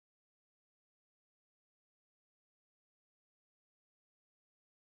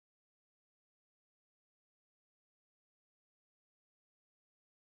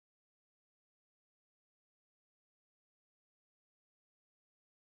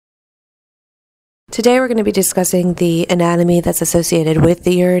Today we're going to be discussing the anatomy that's associated with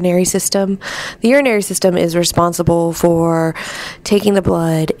the urinary system. The urinary system is responsible for taking the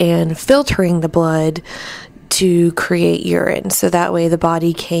blood and filtering the blood to create urine, so that way the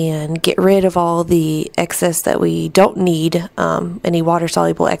body can get rid of all the excess that we don't need, any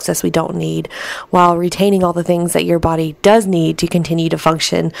water-soluble excess we don't need, while retaining all the things that your body does need to continue to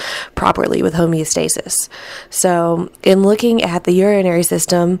function properly with homeostasis. So in looking at the urinary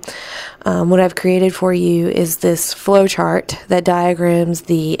system, what I've created for you is this flow chart that diagrams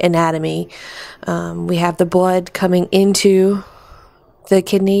the anatomy. We have the blood coming into the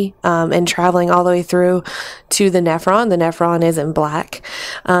kidney and traveling all the way through to the nephron. The nephron is in black.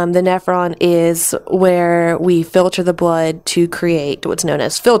 The nephron is where we filter the blood to create what's known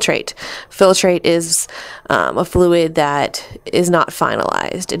as filtrate. Filtrate is a fluid that is not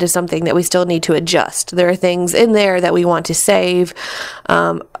finalized. It is something that we still need to adjust. There are things in there that we want to save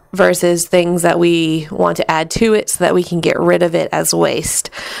versus things that we want to add to it so that we can get rid of it as waste.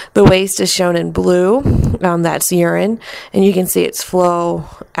 The waste is shown in blue. That's urine, and you can see its flow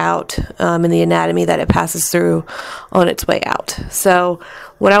out in the anatomy that it passes through on its way out. So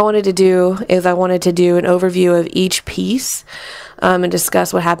what I wanted to do is I wanted to do an overview of each piece and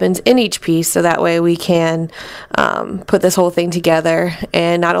discuss what happens in each piece, so that way we can put this whole thing together,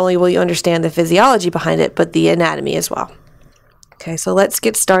 and not only will you understand the physiology behind it, but the anatomy as well. Okay, so let's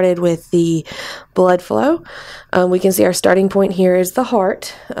get started with the blood flow. We can see our starting point here is the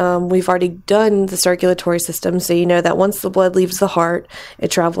heart. We've already done the circulatory system, so you know that once the blood leaves the heart,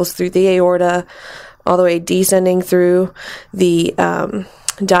 it travels through the aorta, all the way descending through the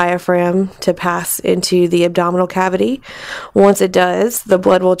diaphragm to pass into the abdominal cavity. Once it does, the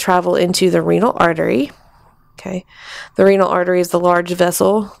blood will travel into the renal artery. Okay, the renal artery is the large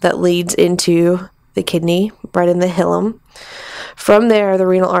vessel that leads into the kidney, right in the hilum. From there, the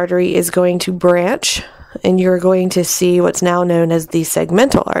renal artery is going to branch, and you're going to see what's now known as the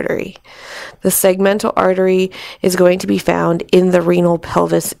segmental artery. The segmental artery is going to be found in the renal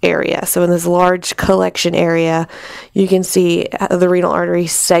pelvis area. So in this large collection area, you can see the renal artery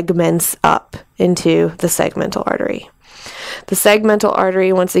segments up into the segmental artery. The segmental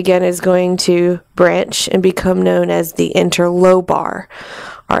artery, once again, is going to branch and become known as the interlobar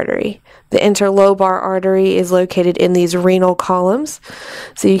artery. The interlobar artery is located in these renal columns,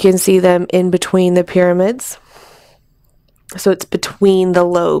 so you can see them in between the pyramids. So it's between the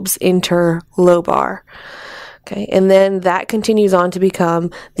lobes, interlobar. Okay, and then that continues on to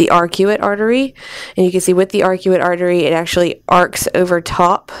become the arcuate artery, and you can see with the arcuate artery, it actually arcs over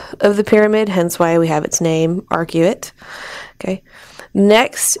top of the pyramid, hence why we have its name, arcuate. Okay.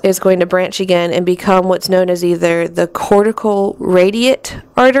 Next is going to branch again and become what's known as either the cortical radiate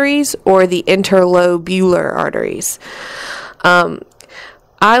arteries or the interlobular arteries. I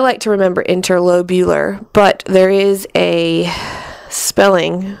like to remember interlobular, but there is a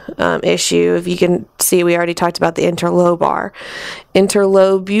spelling issue. If you can see, we already talked about the interlobar.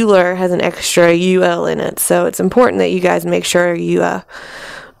 Interlobular has an extra UL in it, so it's important that you guys make sure you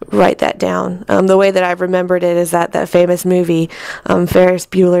write that down. The way that I've remembered it is that famous movie, Ferris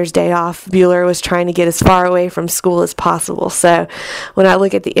Bueller's Day Off, Bueller was trying to get as far away from school as possible. So when I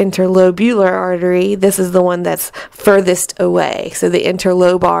look at the interlobular artery, this is the one that's furthest away. So the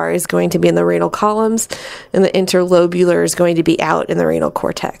interlobar is going to be in the renal columns, and the interlobular is going to be out in the renal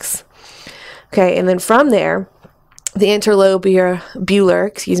cortex. Okay, and then from there, the interlobular,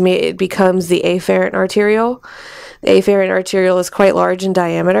 it becomes the afferent arteriole. The afferent arteriole is quite large in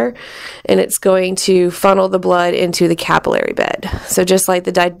diameter, and it's going to funnel the blood into the capillary bed. So just like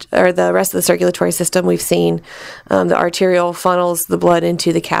the rest of the circulatory system we've seen, the arteriole funnels the blood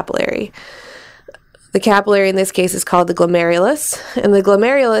into the capillary. The capillary in this case is called the glomerulus, and the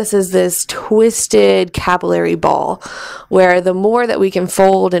glomerulus is this twisted capillary ball where the more that we can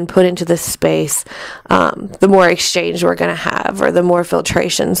fold and put into this space, the more exchange we're going to have, or the more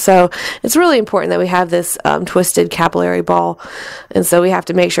filtration. So it's really important that we have this twisted capillary ball, and so we have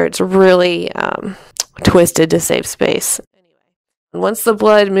to make sure it's really twisted to save space. Once the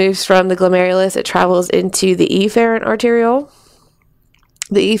blood moves from the glomerulus, it travels into the efferent arteriole.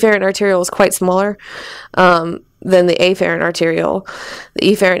 The efferent arteriole is quite smaller than the afferent arteriole.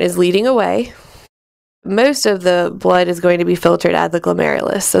 The efferent is leading away. Most of the blood is going to be filtered out of the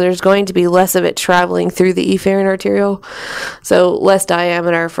glomerulus, so there's going to be less of it traveling through the efferent arteriole, so less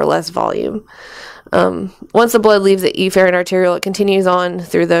diameter for less volume. Once the blood leaves the efferent arteriole, it continues on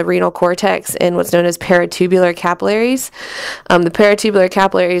through the renal cortex and what's known as paratubular capillaries. The paratubular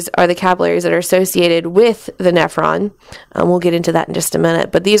capillaries are the capillaries that are associated with the nephron. We'll get into that in just a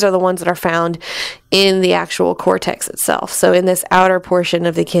minute, but these are the ones that are found in the actual cortex itself. So in this outer portion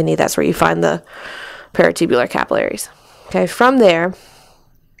of the kidney, that's where you find the paratubular capillaries. Okay, from there,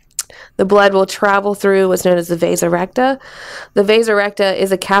 the blood will travel through what's known as the vasa recta. The vasa recta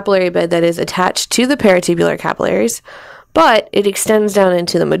is a capillary bed that is attached to the paratubular capillaries, but it extends down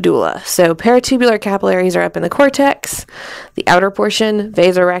into the medulla. So paratubular capillaries are up in the cortex, the outer portion.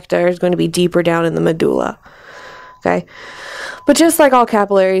 Vasa recta is going to be deeper down in the medulla. Okay, but just like all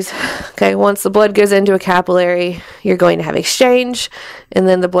capillaries, okay, once the blood goes into a capillary, you're going to have exchange, and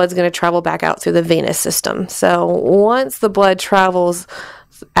then the blood's going to travel back out through the venous system. So once the blood travels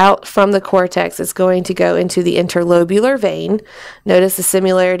out from the cortex, it's going to go into the interlobular vein. Notice the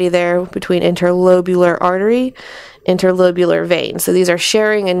similarity there between interlobular artery, interlobular vein. So these are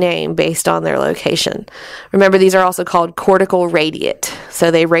sharing a name based on their location. Remember, these are also called cortical radiate. So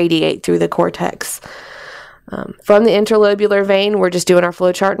they radiate through the cortex. From the interlobular vein, we're just doing our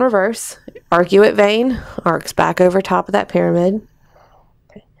flow chart in reverse. Arcuate vein arcs back over top of that pyramid.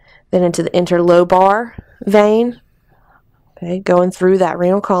 Okay. Then into the interlobar vein. Okay, going through that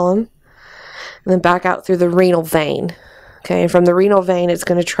renal column, and then back out through the renal vein. Okay, and from the renal vein, it's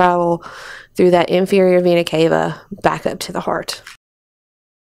going to travel through that inferior vena cava back up to the heart.